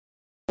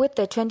With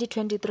the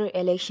 2023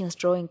 elections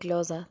drawing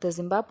closer, the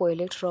Zimbabwe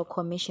Electoral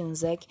Commission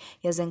 (ZEC)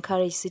 has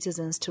encouraged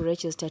citizens to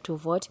register to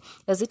vote,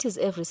 as it is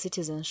every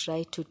citizen's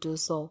right to do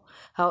so.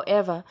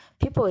 However,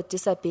 people with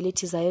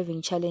disabilities are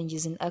having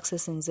challenges in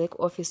accessing ZEC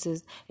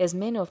offices, as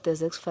many of the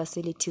ZEC's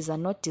facilities are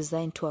not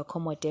designed to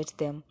accommodate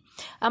them.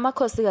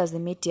 Amakhosikazi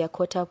Media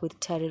caught up with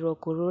Tariro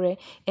Gurure,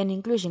 an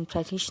inclusion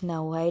practitioner,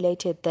 who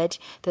highlighted that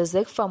the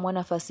ZEC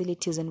Famona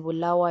facilities in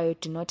Bulawayo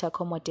do not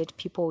accommodate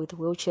people with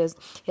wheelchairs,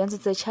 hence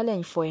it's a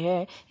challenge for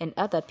her and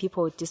other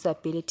people with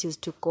disabilities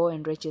to go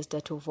and register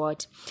to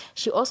vote.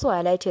 She also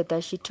highlighted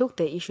that she took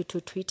the issue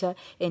to Twitter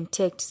and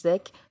tagged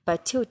ZEC,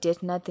 but till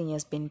date nothing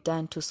has been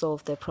done to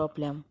solve the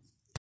problem.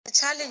 The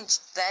challenge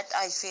that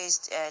I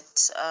faced at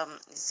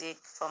ZEC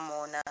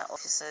Famona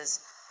offices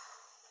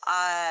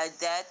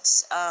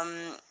that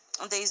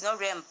there is no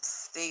ramp.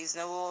 There is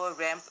no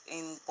ramp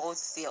in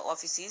both their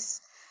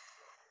offices,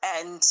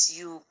 and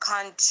you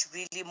can't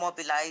really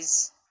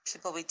mobilize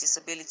people with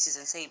disabilities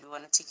and say, we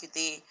want to take you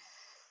there,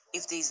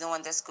 if there is no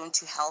one that's going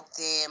to help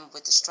them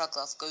with the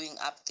struggle of going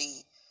up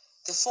the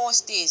 4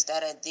 stairs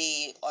that are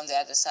there on the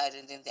other side,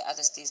 and then the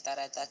other stairs that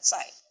are that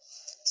side.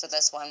 So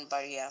that's one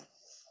barrier.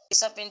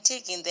 So I've been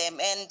taking them,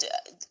 and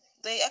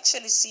they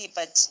actually see,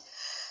 but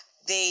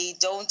they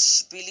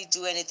don't really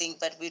do anything.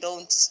 But we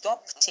don't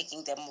stop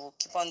taking them. We'll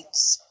keep on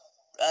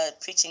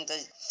preaching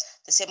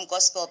the same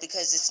gospel,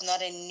 because it's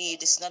not a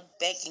need, it's not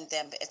begging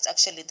them, it's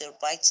actually the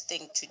right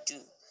thing to do.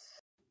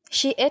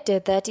 She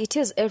added that it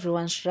is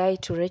everyone's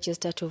right to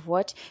register to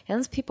vote,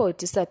 hence people with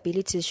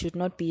disabilities should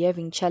not be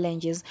having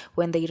challenges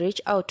when they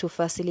reach out to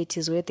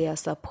facilities where they are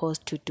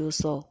supposed to do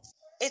so.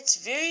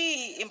 It's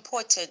very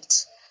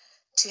important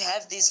to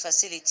have these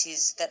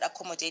facilities that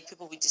accommodate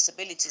people with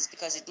disabilities,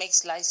 because it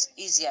makes life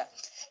easier,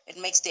 it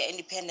makes their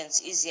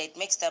independence easier, it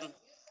makes them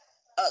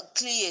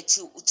clear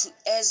to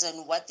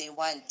earn what they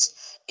want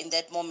in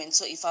that moment.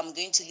 So if I'm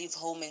going to leave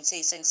home and say,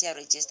 Sensia,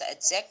 register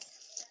at ZEC,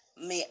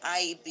 may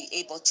I be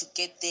able to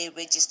get there,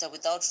 register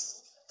without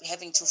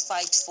having to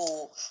fight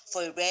for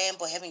a ramp,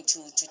 or having to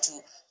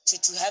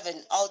have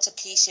an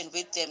altercation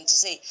with them to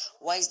say,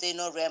 why is there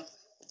no ramp?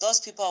 Those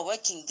people are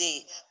working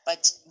there.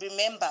 But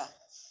remember,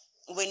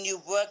 when you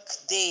work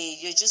there,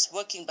 you're just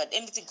working, but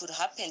anything could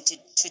happen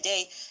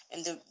today,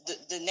 and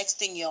the next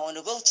thing you're on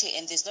a wheelchair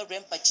and there's no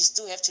ramp, but you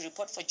still have to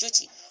report for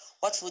duty.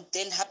 What would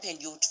then happen?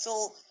 You would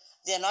feel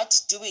they're not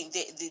doing,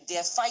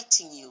 they're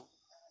fighting you.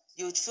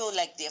 You would feel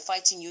like they're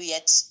fighting you,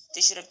 yet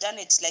they should have done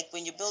it. Like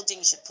when you're building,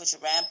 you should put a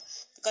ramp,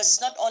 because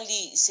it's not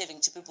only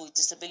saving to people with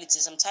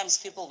disabilities. Sometimes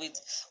people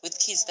with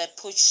kids that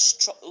push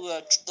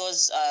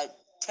those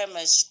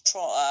premise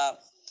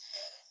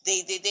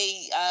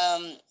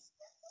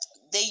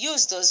they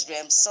use those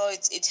ramps, so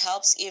it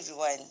helps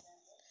everyone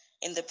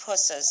in the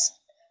process.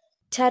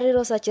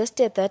 Tariro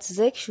suggested that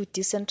ZEC should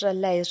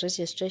decentralize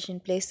registration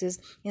places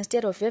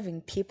instead of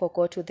having people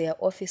go to their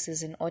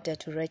offices in order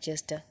to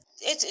register.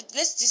 Let's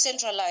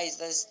decentralize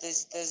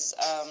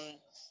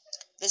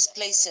these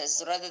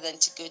places, rather than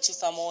to go to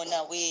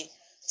Famona, where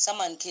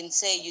someone can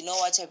say, you know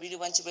what, I really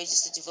want to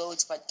register to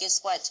vote, but guess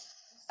what?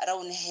 I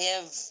don't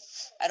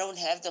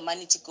have the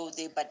money to go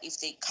there. But if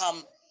they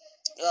come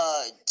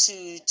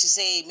to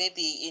say,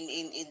 maybe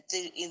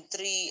in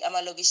 3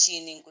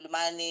 Amalogishini, in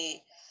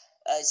Kulumane,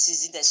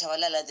 Sizinda,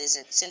 Shawalala, there's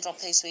a central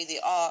place where they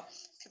are,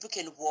 people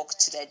can walk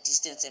to that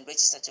distance and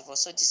register to vote.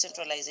 So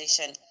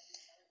decentralization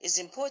is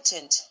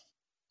important.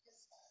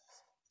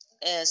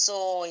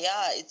 So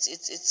yeah,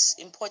 it's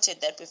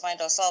important that we find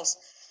ourselves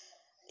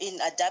in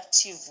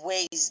adaptive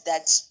ways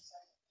that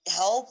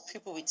help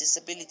people with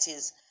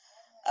disabilities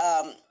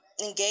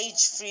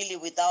engage freely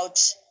without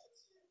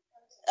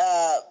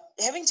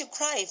having to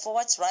cry for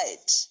what's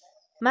right.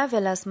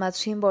 Marvelous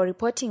Matswimbo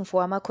reporting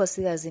for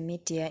Amakhosikazi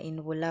Media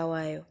in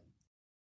Bulawayo.